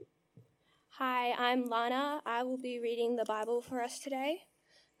Hi, I'm Lana. I will be reading the Bible for us today.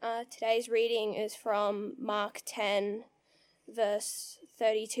 Today's reading is from Mark 10, verse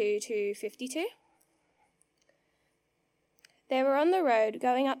 32 to 52. They were on the road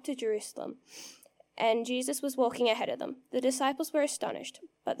going up to Jerusalem, and Jesus was walking ahead of them. The disciples were astonished,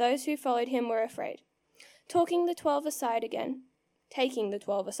 but those who followed him were afraid. Taking the 12 aside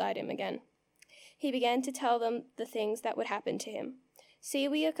him again, he began to tell them the things that would happen to him. See,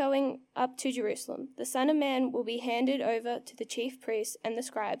 we are going up to Jerusalem. The Son of Man will be handed over to the chief priests and the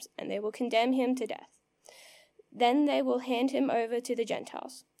scribes, and they will condemn him to death. Then they will hand him over to the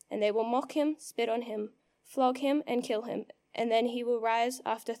Gentiles, and they will mock him, spit on him, flog him, and kill him, and then he will rise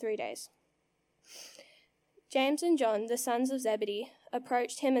after 3 days. James and John, the sons of Zebedee,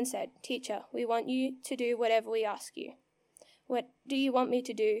 approached him and said, "Teacher, we want you to do whatever we ask you." "What do you want me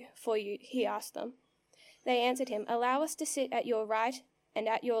to do for you?" he asked them. They answered him, "Allow us to sit at your right and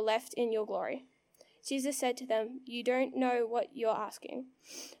at your left in your glory." Jesus said to them, "You don't know what you're asking.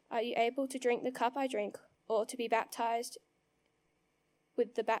 Are you able to drink the cup I drink, or to be baptized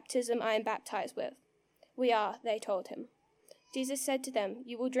with the baptism I am baptized with?" "We are," they told him. Jesus said to them,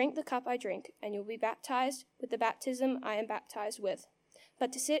 "You will drink the cup I drink, and you'll be baptized with the baptism I am baptized with.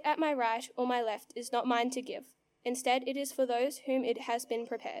 But to sit at my right or my left is not mine to give. Instead, it is for those whom it has been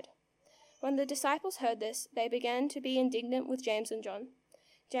prepared." When the disciples heard this, they began to be indignant with James and John.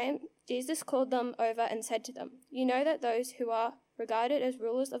 Jesus called them over and said to them, "You know that those who are regarded as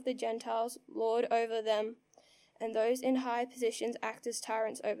rulers of the Gentiles lord over them, and those in high positions act as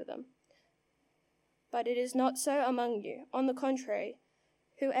tyrants over them. But it is not so among you. On the contrary,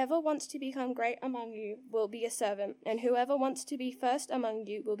 whoever wants to become great among you will be a servant, and whoever wants to be first among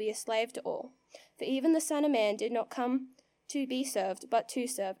you will be a slave to all. For even the Son of Man did not come to be served, but to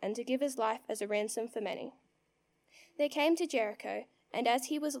serve, and to give his life as a ransom for many." They came to Jericho, and as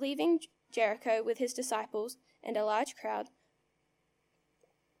he was leaving Jericho with his disciples and a large crowd,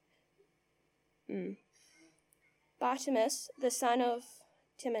 Bartimaeus, the son of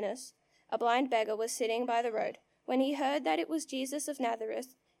Timaeus, a blind beggar, was sitting by the road. When he heard that it was Jesus of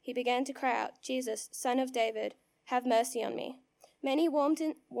Nazareth, he began to cry out, "Jesus, Son of David, have mercy on me." Many warned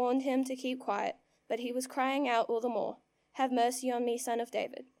him to keep quiet, but he was crying out all the more, "Have mercy on me, Son of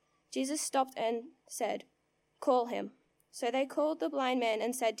David." Jesus stopped and said, "Call him." So they called the blind man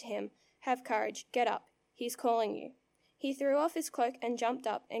and said to him, "Have courage, get up, he's calling you." He threw off his cloak and jumped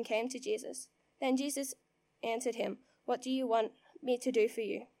up and came to Jesus. Then Jesus answered him, "What do you want me to do for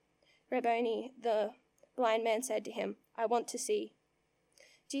you?" "Rabboni," the blind man said to him, "I want to see."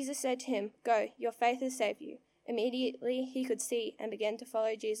 Jesus said to him, "Go, your faith has saved you." Immediately he could see and began to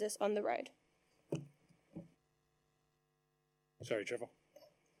follow Jesus on the road. Sorry, Trevor.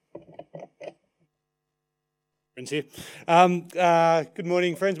 Friends here. Good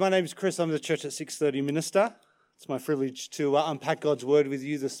morning, friends. My name is Chris. I'm the Church at 6:30 minister. It's my privilege to unpack God's word with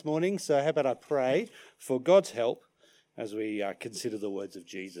you this morning. So how about I pray for God's help as we consider the words of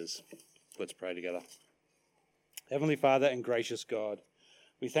Jesus. Let's pray together. Heavenly Father and gracious God,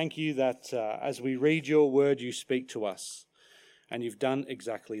 we thank you that as we read your word, you speak to us, and you've done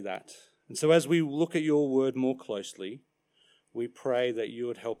exactly that. And so as we look at your word more closely, we pray that you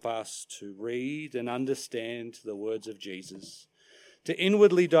would help us to read and understand the words of Jesus, to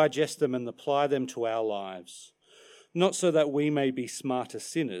inwardly digest them and apply them to our lives, not so that we may be smarter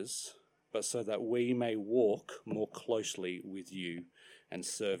sinners, but so that we may walk more closely with you and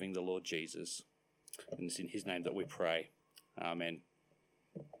serving the Lord Jesus. And it's in his name that we pray. Amen.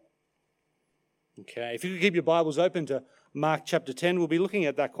 Okay, if you could keep your Bibles open to Mark chapter 10, we'll be looking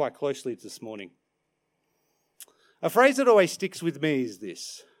at that quite closely this morning. A phrase that always sticks with me is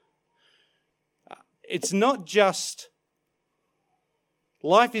this.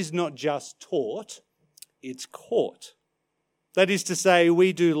 Life is not just taught, it's caught. That is to say,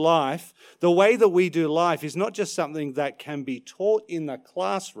 the way that we do life is not just something that can be taught in the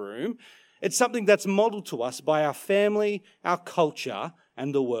classroom, it's something that's modeled to us by our family, our culture,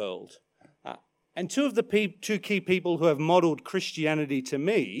 and the world. And two key people who have modeled Christianity to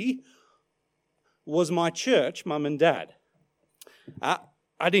me was my church, mum and dad. I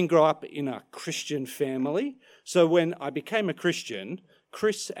didn't grow up in a Christian family, so when I became a Christian,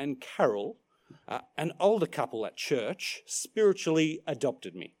 Chris and Carol, an older couple at church, spiritually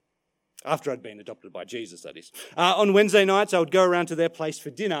adopted me. After I'd been adopted by Jesus, that is. On Wednesday nights, I would go around to their place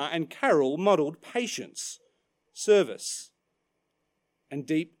for dinner, and Carol modelled patience, service, and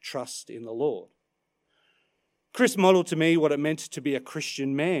deep trust in the Lord. Chris modelled to me what it meant to be a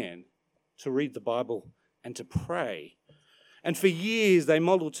Christian man, to read the Bible and to pray. And for years, they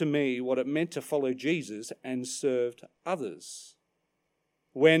modelled to me what it meant to follow Jesus and served others.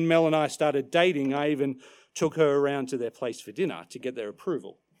 When Mel and I started dating, I even took her around to their place for dinner to get their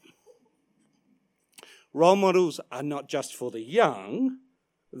approval. Role models are not just for the young,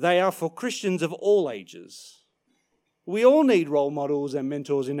 they are for Christians of all ages. We all need role models and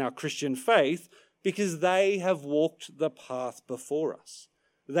mentors in our Christian faith because they have walked the path before us.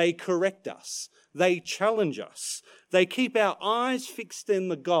 They correct us. They challenge us. They keep our eyes fixed in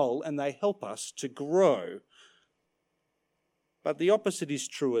the goal and they help us to grow. But the opposite is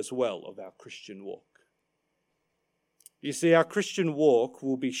true as well of our Christian walk. You see, our Christian walk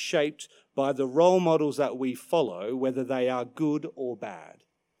will be shaped by the role models that we follow, whether they are good or bad.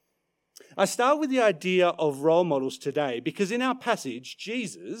 I start with the idea of role models today because in our passage,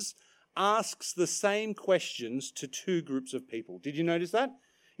 Jesus asks the same questions to two groups of people. Did you notice that?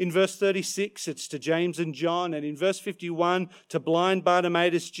 In verse 36, it's to James and John, and in verse 51, to blind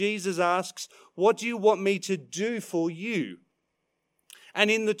Bartimaeus, Jesus asks, "What do you want me to do for you?" And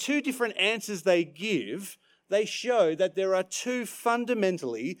in the two different answers they give, they show that there are two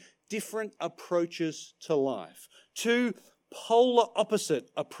fundamentally different approaches to life, two polar opposite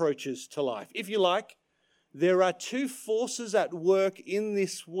approaches to life. If you like, there are two forces at work in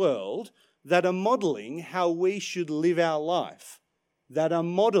this world that are modeling how we should live our life, that are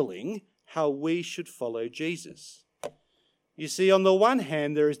modeling how we should follow Jesus. You see, on the one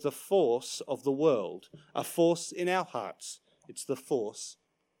hand, there is the force of the world, a force in our hearts. It's the force.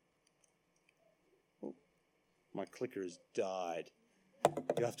 Oh, my clicker has died.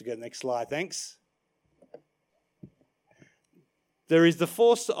 You have to go to the next slide, thanks. There is the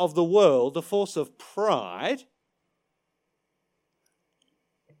force of the world, the force of pride.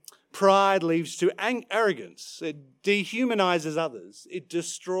 Pride leads to arrogance. It dehumanizes others. It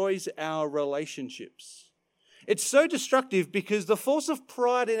destroys our relationships. It's so destructive because the force of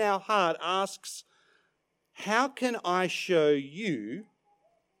pride in our heart asks, how can I show you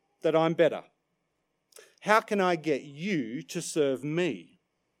that I'm better? How can I get you to serve me?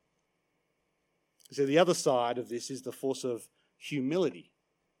 So the other side of this is the force of humility.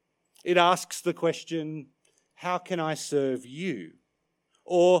 It asks the question, how can I serve you?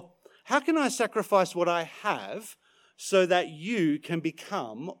 Or how can I sacrifice what I have so that you can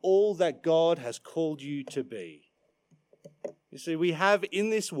become all that God has called you to be? You see, we have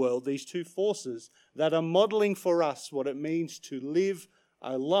in this world these two forces that are modeling for us what it means to live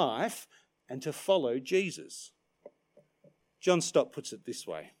a life and to follow Jesus. John Stott puts it this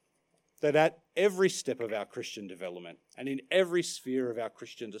way, that at every step of our Christian development and in every sphere of our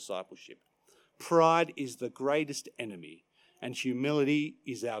Christian discipleship, pride is the greatest enemy and humility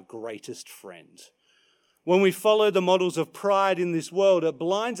is our greatest friend. When we follow the models of pride in this world, it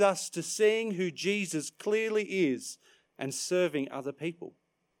blinds us to seeing who Jesus clearly is and serving other people.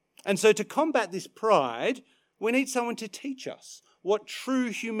 And so to combat this pride, we need someone to teach us what true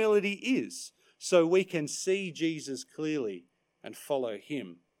humility is so we can see Jesus clearly and follow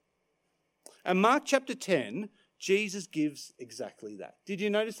him. And Mark chapter 10, Jesus gives exactly that. Did you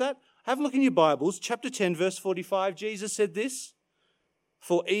notice that? Have a look in your Bibles. Chapter 10, verse 45, Jesus said this,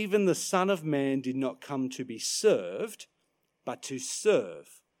 "For even the Son of Man did not come to be served, but to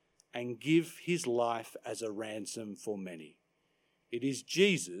serve and give his life as a ransom for many." It is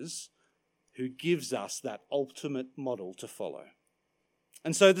Jesus who gives us that ultimate model to follow.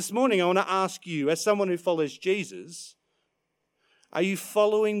 And so this morning I want to ask you, as someone who follows Jesus, are you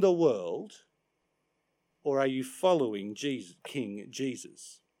following the world or are you following Jesus, King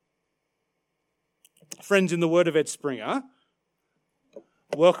Jesus? Friends, in the word of Ed Springer,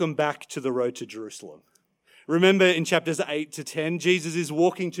 welcome back to the road to Jerusalem. Remember in chapters 8 to 10, Jesus is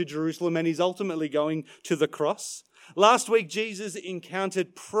walking to Jerusalem and he's ultimately going to the cross. Last week, Jesus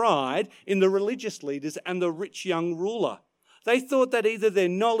encountered pride in the religious leaders and the rich young ruler. They thought that either their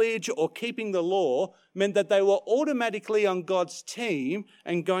knowledge or keeping the law meant that they were automatically on God's team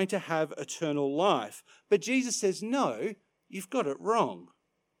and going to have eternal life. But Jesus says, no, you've got it wrong.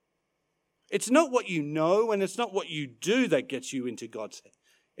 It's not what you know and it's not what you do that gets you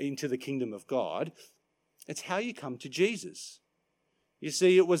into the kingdom of God. It's how you come to Jesus. You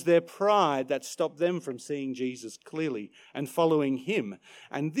see, it was their pride that stopped them from seeing Jesus clearly and following him.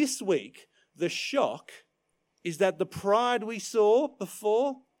 And this week, the shock is that the pride we saw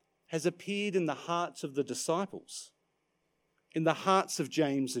before has appeared in the hearts of the disciples, in the hearts of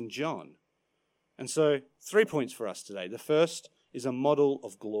James and John. And so 3 points for us today. The first is a model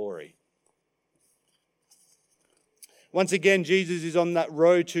of glory. Once again, Jesus is on that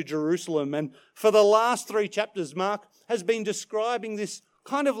road to Jerusalem. And for the last 3 chapters, Mark has been describing this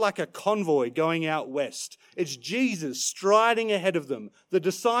kind of like a convoy going out west. It's Jesus striding ahead of them. The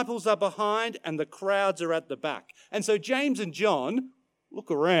disciples are behind and the crowds are at the back. And so James and John, look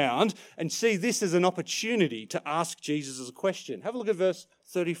around and see this as an opportunity to ask Jesus a question. Have a look at verse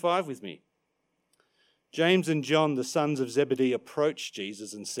 35 with me. James and John, the sons of Zebedee, approached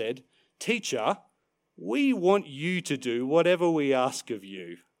Jesus and said, "Teacher, we want you to do whatever we ask of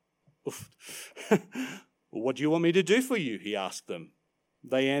you." "What do you want me to do for you?" he asked them.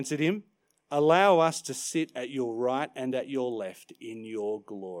 They answered him, "Allow us to sit at your right and at your left in your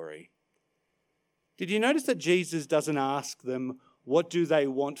glory." Did you notice that Jesus doesn't ask them, what do they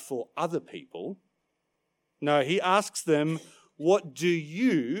want for other people? No, he asks them, what do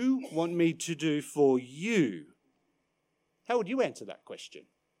you want me to do for you? How would you answer that question?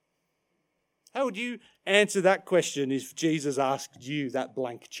 How would you answer that question if Jesus asked you that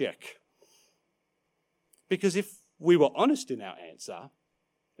blank check? Because if we were honest in our answer,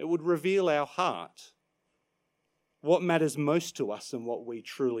 it would reveal our heart, what matters most to us and what we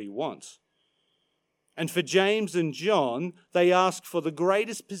truly want. And for James and John, they ask for the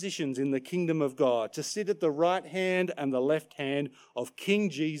greatest positions in the kingdom of God, to sit at the right hand and the left hand of King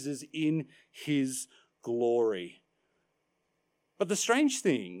Jesus in his glory. But the strange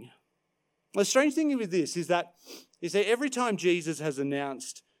thing with this is that every time Jesus has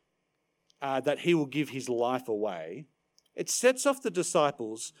announced that he will give his life away, it sets off the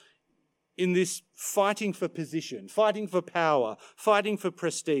disciples in this fighting for position, fighting for power, fighting for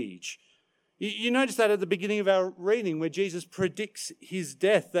prestige. You notice that at the beginning of our reading where Jesus predicts his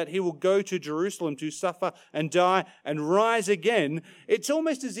death, that he will go to Jerusalem to suffer and die and rise again. It's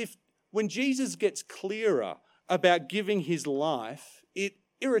almost as if when Jesus gets clearer about giving his life, it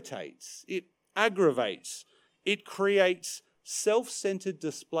irritates, it aggravates, it creates self-centered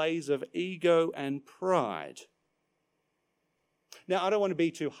displays of ego and pride. Now, I don't want to be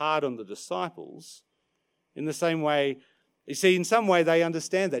too hard on the disciples. In the same way, you see, in some way they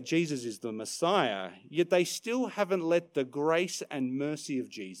understand that Jesus is the Messiah, yet they still haven't let the grace and mercy of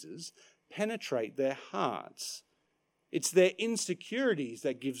Jesus penetrate their hearts. It's their insecurities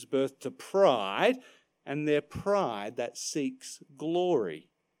that gives birth to pride, and their pride that seeks glory.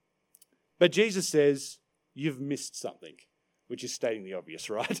 But Jesus says, you've missed something, which is stating the obvious,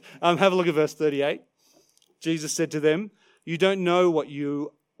 right? Have a look at verse 38. Jesus said to them, "You don't know what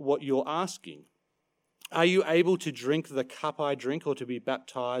you're asking. Are you able to drink the cup I drink, or to be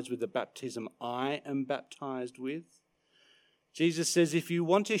baptized with the baptism I am baptized with?" Jesus says, if you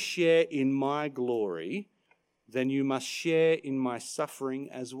want to share in my glory, then you must share in my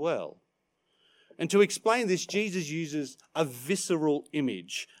suffering as well. And to explain this, Jesus uses a visceral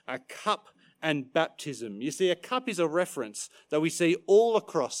image, a cup and baptism. You see, a cup is a reference that we see all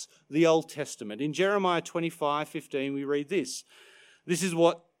across the Old Testament. In Jeremiah 25:15, we read this. "This is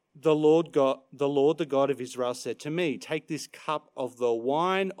what the Lord, the God of Israel, said to me, take this cup of the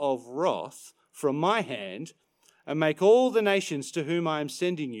wine of wrath from my hand and make all the nations to whom I am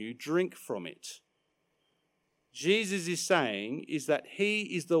sending you drink from it." Jesus is saying is that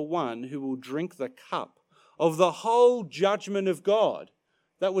he is the one who will drink the cup of the whole judgment of God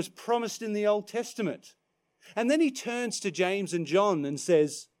that was promised in the Old Testament. And then he turns to James and John and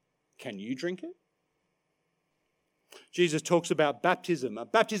says, can you drink it? Jesus talks about baptism.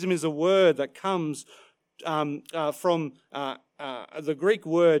 Baptism is a word that comes from the Greek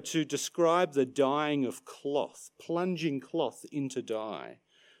word to describe the dyeing of cloth, plunging cloth into dye.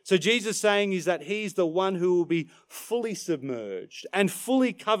 So Jesus saying is that he's the one who will be fully submerged and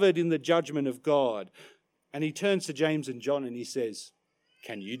fully covered in the judgment of God. And he turns to James and John and he says,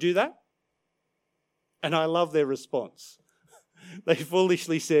 can you do that? And I love their response. They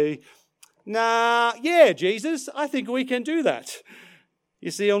foolishly say, nah, yeah, Jesus, I think we can do that. You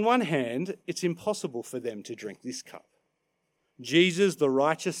see, on one hand, it's impossible for them to drink this cup. Jesus, the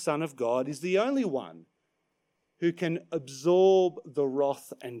righteous Son of God, is the only one who can absorb the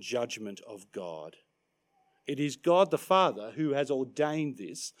wrath and judgment of God. It is God the Father who has ordained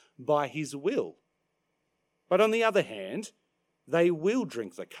this by his will. But on the other hand, they will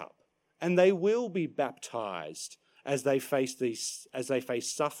drink the cup and they will be baptized as they face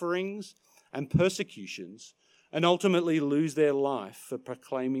sufferings and persecutions and ultimately lose their life for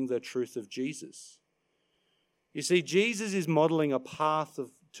proclaiming the truth of Jesus. You see, Jesus is modeling a path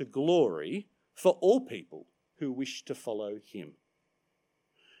to glory for all people who wish to follow him.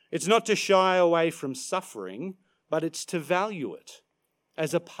 It's not to shy away from suffering, but it's to value it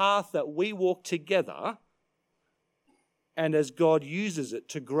as a path that we walk together and as God uses it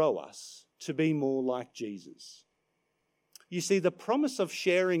to grow us to be more like Jesus. You see, the promise of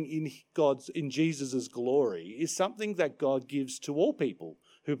sharing in Jesus' glory is something that God gives to all people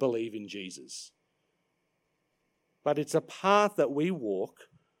who believe in Jesus. But it's a path that we walk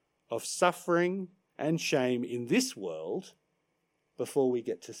of suffering and shame in this world, before we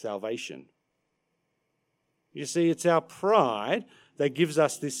get to salvation. You see, it's our pride that gives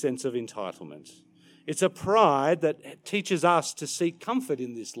us this sense of entitlement. It's a pride that teaches us to seek comfort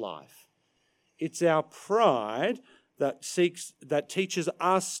in this life. It's our pride that teaches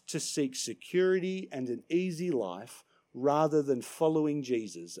us to seek security and an easy life rather than following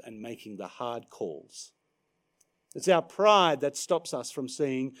Jesus and making the hard calls. It's our pride that stops us from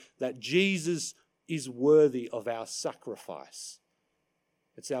seeing that Jesus is worthy of our sacrifice.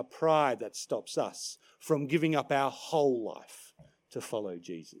 It's our pride that stops us from giving up our whole life to follow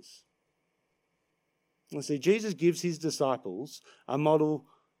Jesus. You see, Jesus gives his disciples a model,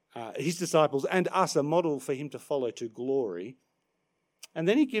 and us a model for him to follow to glory. And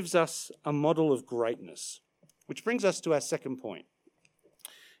then he gives us a model of greatness, which brings us to our second point.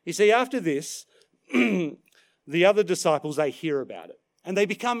 You see, after this, the other disciples, they hear about it and they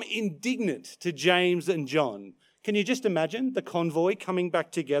become indignant to James and John. Can you just imagine the convoy coming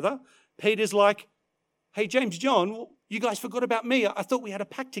back together? Peter's like, hey, James, John, you guys forgot about me. I thought we had a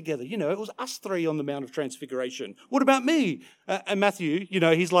pact together. You know, it was us three on the Mount of Transfiguration. What about me? And Matthew,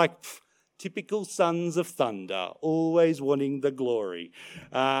 he's like, typical sons of thunder, always wanting the glory.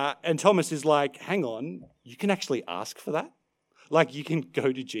 And Thomas is like, hang on, you can actually ask for that? Like you can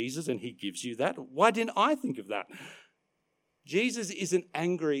go to Jesus and he gives you that? Why didn't I think of that? Jesus isn't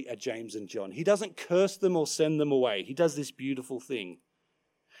angry at James and John. He doesn't curse them or send them away. He does this beautiful thing.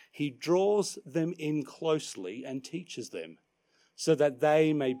 He draws them in closely and teaches them so that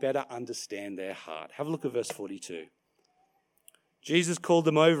they may better understand their heart. Have a look at verse 42. Jesus called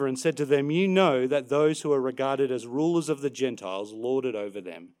them over and said to them, you know that those who are regarded as rulers of the Gentiles lord it over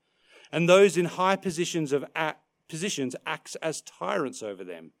them, and those in high positions act as tyrants over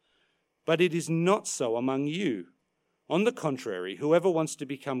them. But it is not so among you. On the contrary, whoever wants to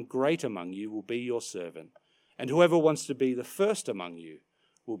become great among you will be your servant, and whoever wants to be the first among you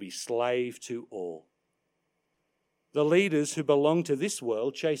will be slave to all. The leaders who belong to this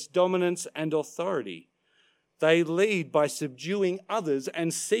world chase dominance and authority. They lead by subduing others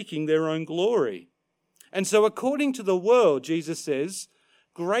and seeking their own glory. And so according to the world, Jesus says,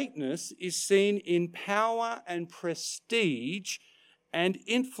 greatness is seen in power and prestige and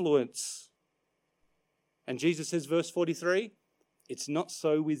influence. And Jesus says, verse 43, it's not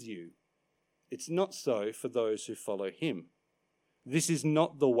so with you. It's not so for those who follow him. This is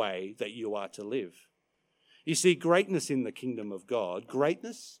not the way that you are to live. You see, greatness in the kingdom of God,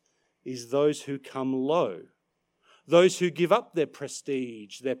 greatness is those who come low, those who give up their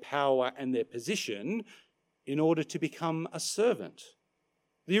prestige, their power, and their position in order to become a servant.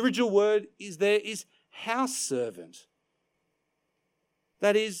 The original word is house servant.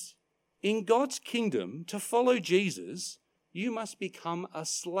 That is, in God's kingdom, to follow Jesus, you must become a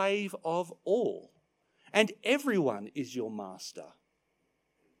slave of all, and everyone is your master.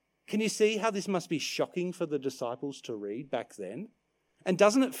 Can you see how this must be shocking for the disciples to read back then? And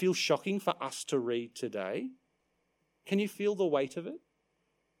doesn't it feel shocking for us to read today? Can you feel the weight of it?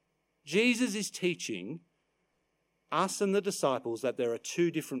 Jesus is teaching us and the disciples that there are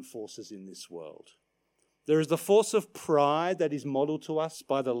two different forces in this world. There is the force of pride that is modeled to us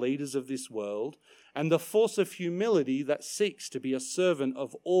by the leaders of this world, and the force of humility that seeks to be a servant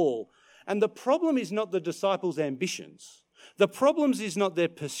of all. And the problem is not the disciples' ambitions. The problem is not their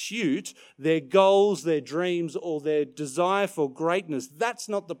pursuit, their goals, their dreams, or their desire for greatness. That's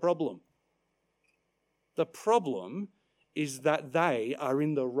not the problem. The problem is that they are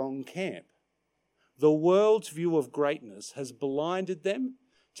in the wrong camp. The world's view of greatness has blinded them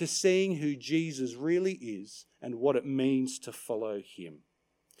to seeing who Jesus really is and what it means to follow him.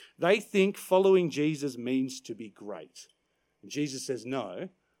 They think following Jesus means to be great. And Jesus says no.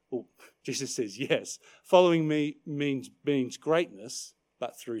 Well, Jesus says yes. Following me means greatness,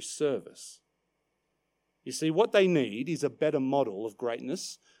 but through service. You see, what they need is a better model of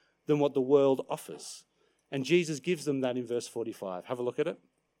greatness than what the world offers. And Jesus gives them that in verse 45. Have a look at it.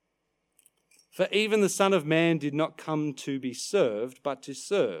 For even the Son of Man did not come to be served, but to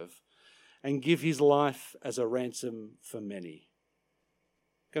serve and give his life as a ransom for many.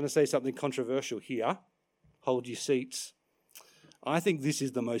 I'm going to say something controversial here. Hold your seats. I think this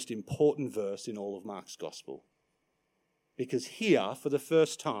is the most important verse in all of Mark's gospel. Because here, for the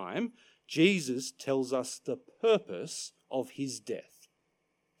first time, Jesus tells us the purpose of his death,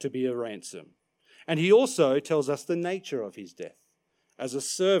 to be a ransom. And he also tells us the nature of his death, as a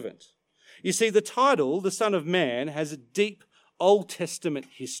servant. You see, the title, the Son of Man, has a deep Old Testament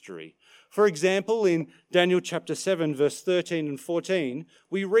history. For example, in Daniel chapter 7, verse 13 and 14,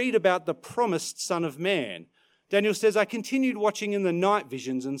 we read about the promised Son of Man. Daniel says, I continued watching in the night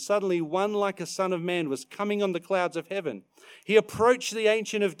visions, and suddenly one like a son of man was coming on the clouds of heaven. He approached the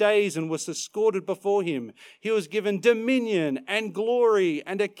Ancient of Days and was escorted before him. He was given dominion and glory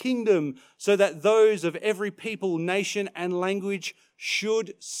and a kingdom, so that those of every people, nation, and language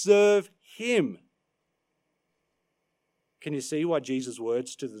should serve him. Can you see why Jesus'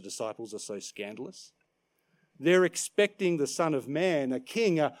 words to the disciples are so scandalous? They're expecting the Son of Man, a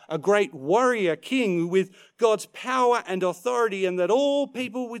king, a great warrior king with God's power and authority, and that all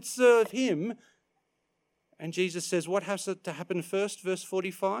people would serve him. And Jesus says, what has to happen first? Verse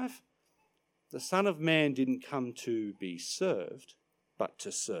 45. The Son of Man didn't come to be served, but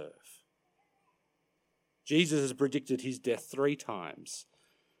to serve. Jesus has predicted his death 3 times,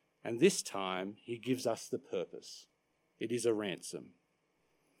 and this time he gives us the purpose. It is a ransom.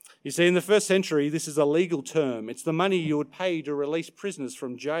 You see, in the first century, this is a legal term. It's the money you would pay to release prisoners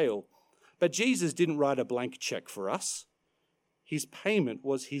from jail. But Jesus didn't write a blank check for us. His payment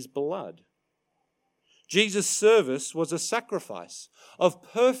was his blood. Jesus' service was a sacrifice of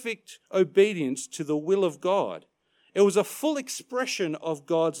perfect obedience to the will of God. It was a full expression of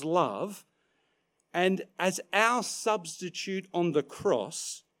God's love. And as our substitute on the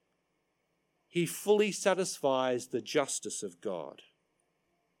cross, he fully satisfies the justice of God.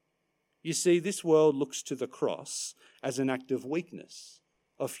 You see, this world looks to the cross as an act of weakness,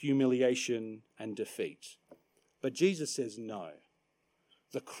 of humiliation and defeat. But Jesus says no.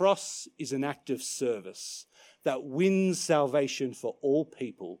 The cross is an act of service that wins salvation for all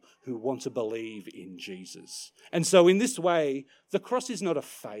people who want to believe in Jesus. And so in this way, the cross is not a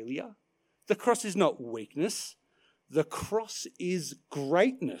failure. The cross is not weakness. The cross is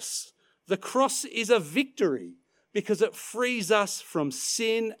greatness. The cross is a victory, because it frees us from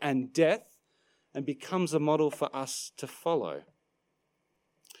sin and death and becomes a model for us to follow.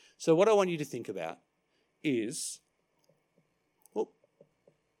 So what I want you to think about is,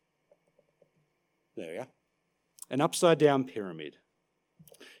 there we are, an upside-down pyramid.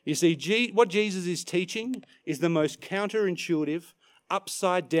 You see, what Jesus is teaching is the most counterintuitive,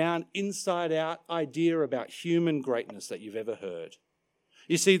 upside-down, inside-out idea about human greatness that you've ever heard.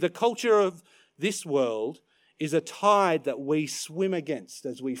 You see, the culture of this world is a tide that we swim against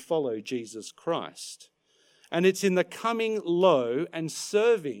as we follow Jesus Christ. And it's in the coming low and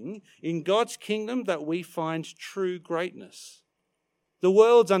serving in God's kingdom that we find true greatness. The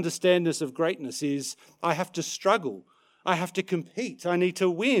world's understanding of greatness is, I have to struggle, I have to compete, I need to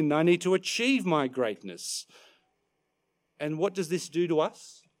win, I need to achieve my greatness. And what does this do to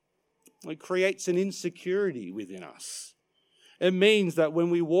us? It creates an insecurity within us. It means that when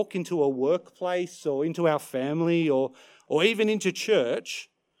we walk into a workplace or into our family or even into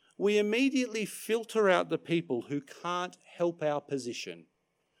church, we immediately filter out the people who can't help our position,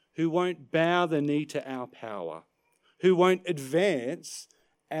 who won't bow the knee to our power, who won't advance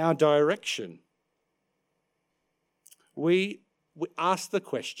our direction. We ask the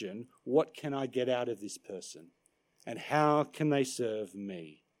question, what can I get out of this person? And how can they serve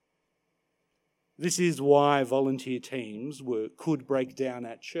me? This is why volunteer teams could break down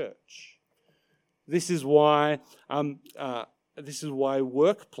at church. This is why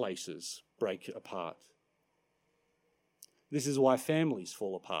workplaces break apart. This is why families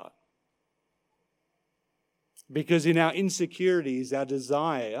fall apart. Because in our insecurities, our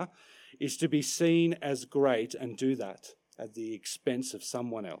desire is to be seen as great and do that at the expense of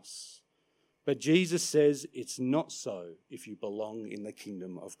someone else. But Jesus says it's not so if you belong in the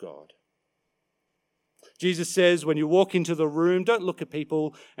kingdom of God. Jesus says when you walk into the room, don't look at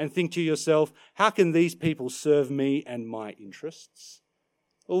people and think to yourself, how can these people serve me and my interests?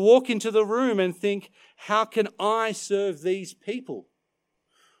 Or walk into the room and think, how can I serve these people?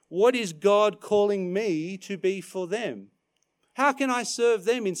 What is God calling me to be for them? How can I serve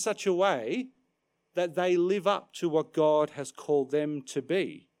them in such a way that they live up to what God has called them to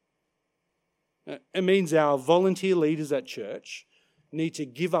be? It means our volunteer leaders at church need to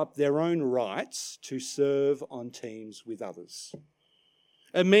give up their own rights to serve on teams with others.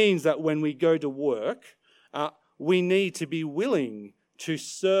 It means that when we go to work, we need to be willing to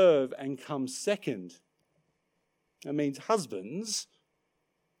serve and come second. It means husbands,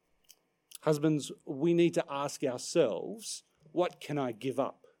 we need to ask ourselves, what can I give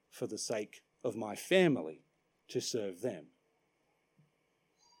up for the sake of my family to serve them?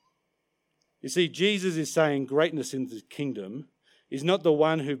 You see, Jesus is saying greatness in the kingdom is not the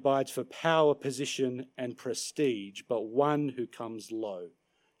one who bides for power, position, and prestige, but one who comes low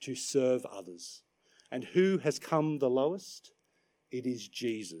to serve others. And who has come the lowest? It is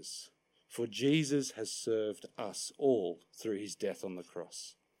Jesus. For Jesus has served us all through his death on the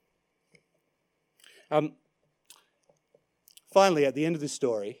cross. Finally, at the end of this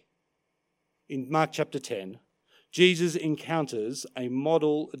story, in Mark chapter 10, Jesus encounters a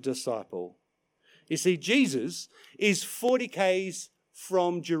model disciple. You see, Jesus is 40 k's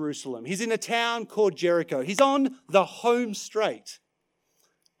from Jerusalem. He's in a town called Jericho. He's on the home straight.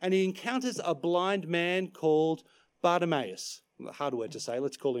 And he encounters a blind man called Bartimaeus. A hard word to say,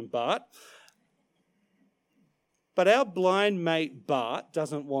 let's call him Bart. But our blind mate Bart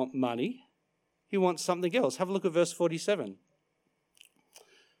doesn't want money. He wants something else. Have a look at verse 47.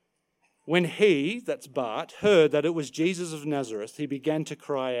 When he, that's Bart, heard that it was Jesus of Nazareth, he began to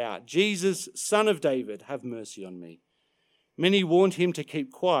cry out, "Jesus, Son of David, have mercy on me." Many warned him to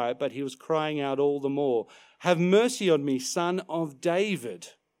keep quiet, but he was crying out all the more, "Have mercy on me, Son of David."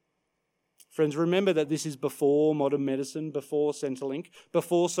 Friends, remember that this is before modern medicine, before Centrelink,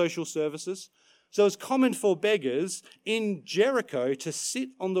 before social services. So it's common for beggars in Jericho to sit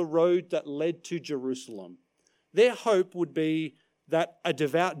on the road that led to Jerusalem. Their hope would be that a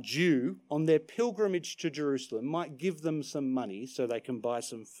devout Jew on their pilgrimage to Jerusalem might give them some money so they can buy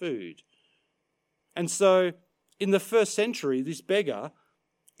some food. And so in the first century, this beggar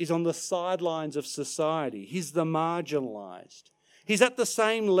is on the sidelines of society. He's the marginalized. He's at the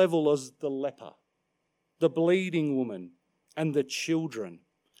same level as the leper, the bleeding woman, and the children.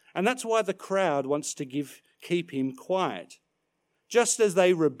 And that's why the crowd wants to keep him quiet. Just as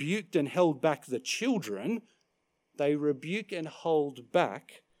they rebuked and held back the children, they rebuke and hold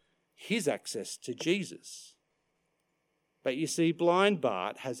back his access to Jesus. But you see, blind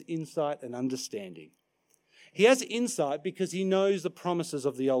Bart has insight and understanding. He has insight because he knows the promises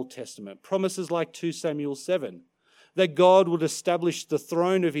of the Old Testament, promises like 2 Samuel 7, that God would establish the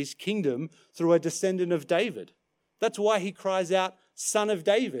throne of his kingdom through a descendant of David. That's why he cries out, "Son of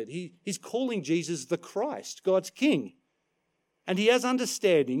David." He's calling Jesus the Christ, God's King. And he has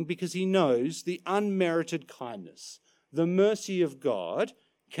understanding because he knows the unmerited kindness, the mercy of God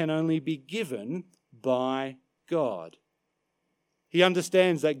can only be given by God. He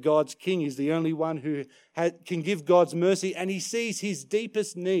understands that God's King is the only one who can give God's mercy, and he sees his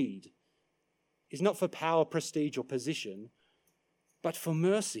deepest need is not for power, prestige, or position, but for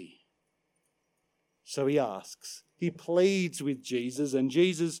mercy. So he asks. He pleads with Jesus, and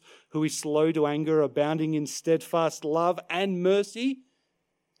Jesus, who is slow to anger, abounding in steadfast love and mercy,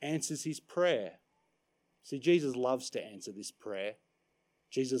 answers his prayer. See, Jesus loves to answer this prayer.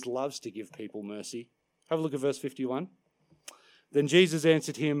 Jesus loves to give people mercy. Have a look at verse 51. Then Jesus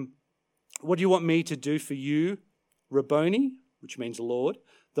answered him, "What do you want me to do for you, Rabboni?" Which means Lord.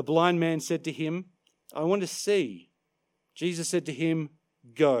 The blind man said to him, "I want to see." Jesus said to him,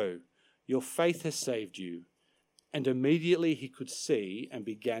 "Go, your faith has saved you." And immediately he could see and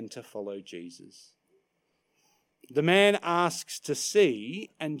began to follow Jesus. The man asks to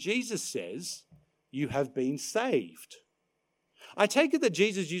see, and Jesus says, "You have been saved." I take it that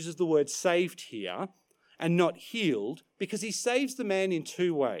Jesus uses the word saved here and not healed because he saves the man in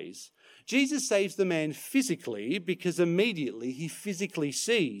two ways. Jesus saves the man physically because immediately he physically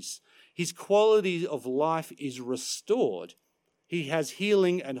sees. His quality of life is restored. He has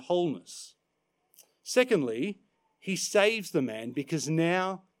healing and wholeness. Secondly, he saves the man because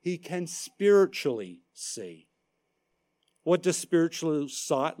now he can spiritually see. What does spiritual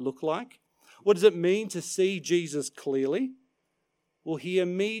sight look like? What does it mean to see Jesus clearly? Well, he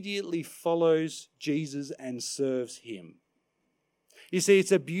immediately follows Jesus and serves him. You see,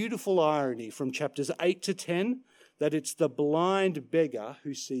 it's a beautiful irony from chapters 8 to 10 that it's the blind beggar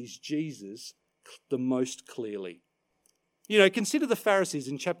who sees Jesus the most clearly. Consider the Pharisees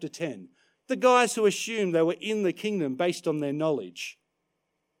in chapter 10. The guys who assumed they were in the kingdom based on their knowledge.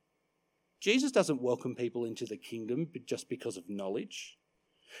 Jesus doesn't welcome people into the kingdom just because of knowledge.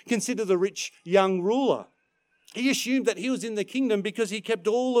 Consider the rich young ruler. He assumed that he was in the kingdom because he kept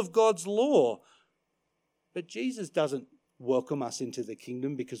all of God's law. But Jesus doesn't welcome us into the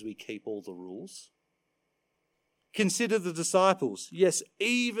kingdom because we keep all the rules. Consider the disciples. Yes,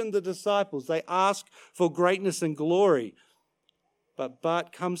 even the disciples, they ask for greatness and glory. But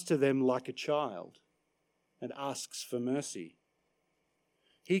Bart comes to them like a child and asks for mercy.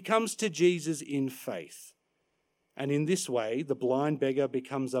 He comes to Jesus in faith. And in this way, the blind beggar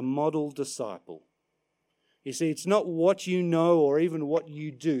becomes a model disciple. You see, it's not what you know or even what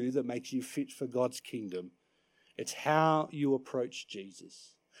you do that makes you fit for God's kingdom. It's how you approach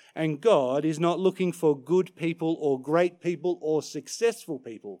Jesus. And God is not looking for good people or great people or successful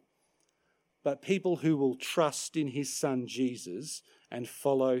people, but people who will trust in his son Jesus and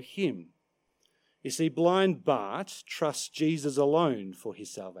follow him. You see, blind Bart trusts Jesus alone for his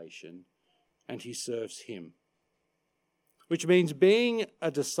salvation, and he serves him. which means being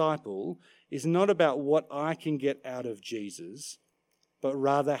a disciple is not about what I can get out of Jesus, but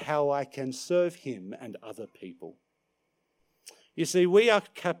rather how I can serve him and other people. You see, we are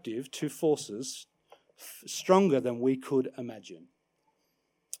captive to forces stronger than we could imagine.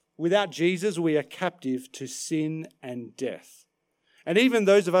 Without Jesus, we are captive to sin and death. And even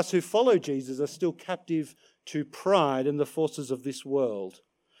those of us who follow Jesus are still captive to pride and the forces of this world.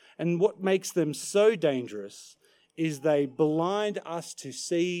 And what makes them so dangerous is they blind us to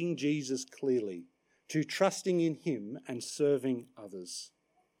seeing Jesus clearly, to trusting in him and serving others.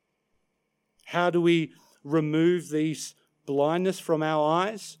 How do we remove these blindness from our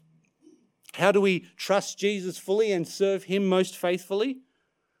eyes? How do we trust Jesus fully and serve him most faithfully?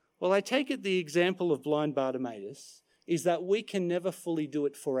 Well, I take it the example of blind Bartimaeus is that we can never fully do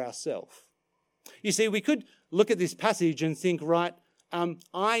it for ourselves. You see, we could look at this passage and think, right,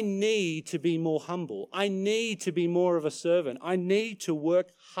 I need to be more humble. I need to be more of a servant. I need to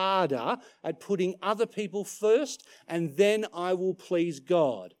work harder at putting other people first, and then I will please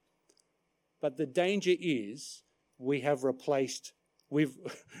God. But the danger is we've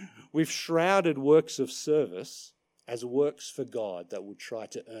shrouded works of service as works for God that will try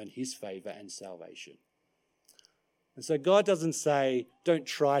to earn his favor and salvation. And so God doesn't say, don't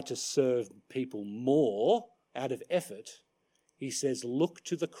try to serve people more out of effort. He says, look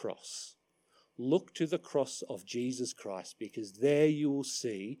to the cross. Look to the cross of Jesus Christ, because there you will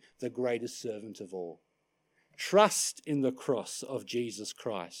see the greatest servant of all. Trust in the cross of Jesus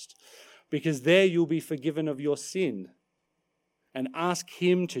Christ, because there you'll be forgiven of your sin. And ask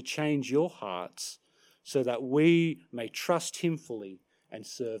him to change your hearts so that we may trust him fully and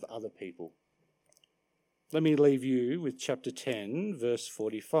serve other people. Let me leave you with chapter 10, verse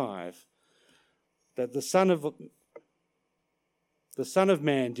 45, that the Son of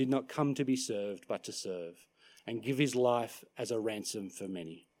Man did not come to be served, but to serve, and give his life as a ransom for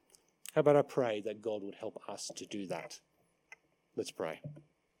many. How about I pray that God would help us to do that? Let's pray.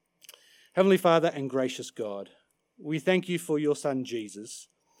 Heavenly Father and gracious God, we thank you for your Son Jesus.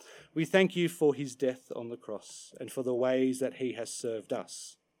 We thank you for his death on the cross and for the ways that he has served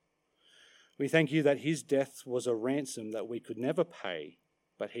us. We thank you that his death was a ransom that we could never pay,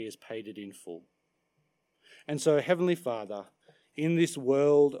 but he has paid it in full. And so, Heavenly Father, in this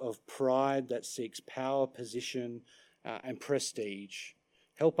world of pride that seeks power, position, and prestige,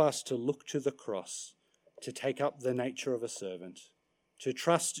 help us to look to the cross, to take up the nature of a servant, to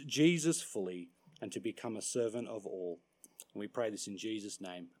trust Jesus fully, and to become a servant of all. And we pray this in Jesus'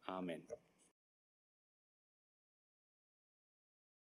 name. Amen.